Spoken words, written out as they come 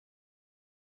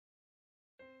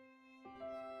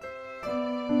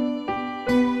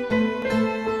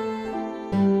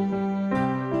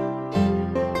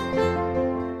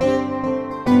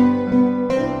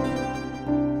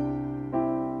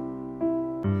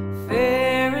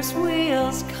Ferris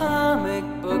wheels, comic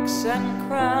books, and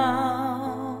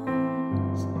crowns.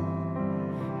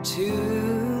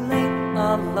 Too late,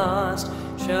 a lost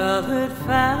childhood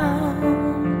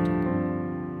found.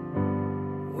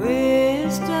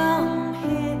 Wisdom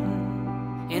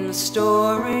hidden in the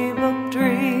storybook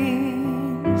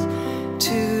dreams.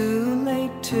 Too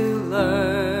late to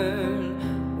learn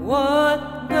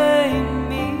what they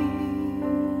mean.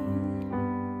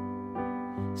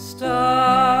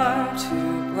 Star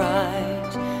too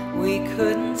bright, we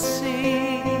couldn't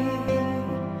see.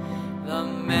 The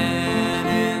man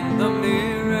in the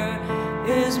mirror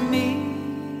is me.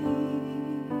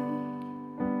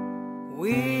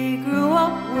 We grew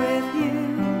up with you,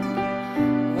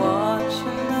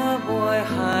 watching the boy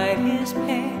hide his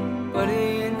pain, but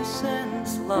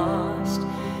innocence lost,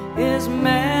 his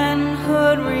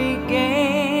manhood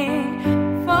regained.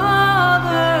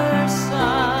 Father,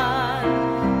 son,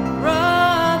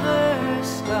 brother,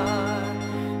 star,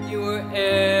 you were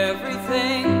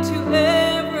everything to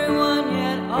everyone,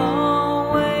 yet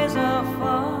always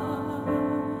afar.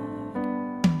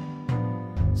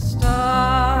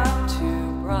 Star too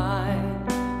bright,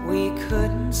 we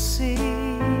couldn't see.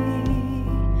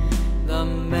 The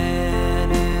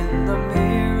man in the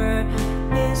mirror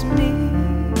is me.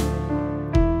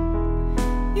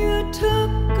 You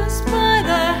took us by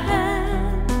the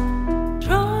hand,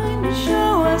 trying to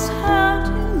show us how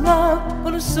to love,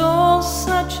 but a soul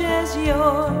such as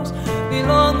yours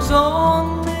belongs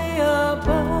only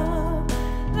above.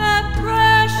 That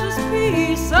precious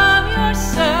piece of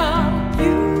yourself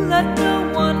you let no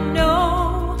one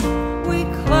know. We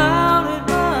clouded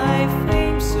by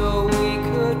fame so we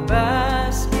could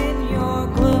bask in your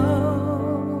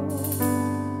glow.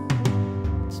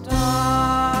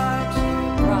 Star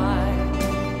too bright,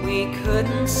 we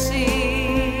couldn't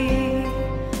see.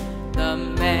 The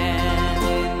man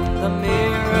in the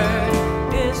mirror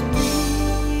is me.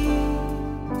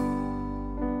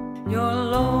 Your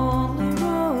lonely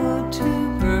road to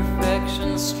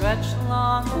perfection stretched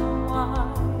long and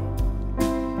wide,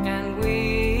 and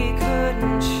we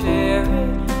couldn't share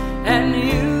it, and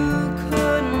you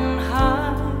couldn't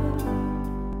hide.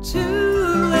 Too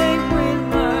late we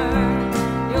learned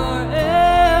your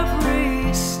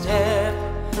every step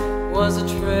was a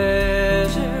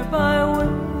treasure by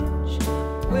which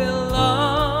we'll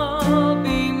all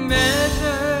be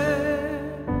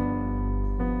measured.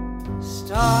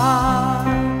 Star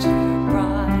too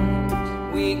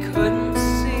bright, we couldn't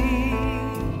see.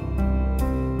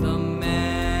 The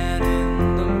man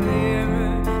in the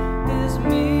mirror is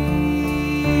me.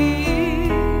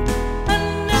 And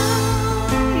now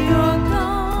you're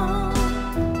gone,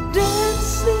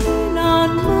 dancing on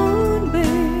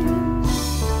moonbeams,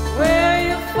 where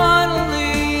you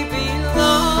finally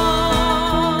belong.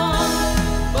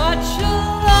 But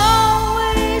you'll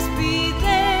always be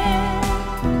there,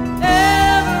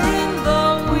 ever in the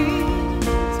wings,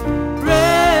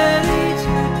 ready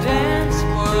to dance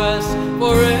for us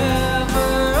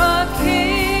forever, a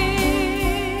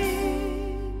king.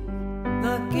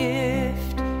 The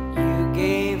gift you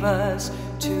gave us,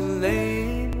 too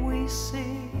late we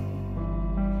see.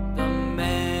 The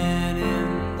man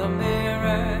in the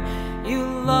mirror you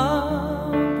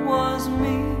loved was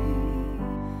me.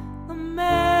 The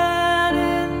man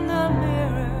in the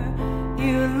mirror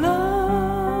you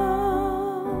loved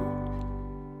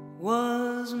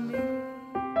was me.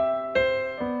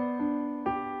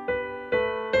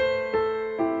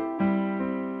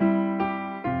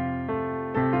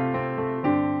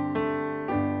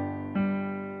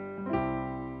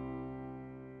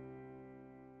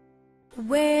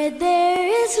 Where there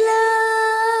is love.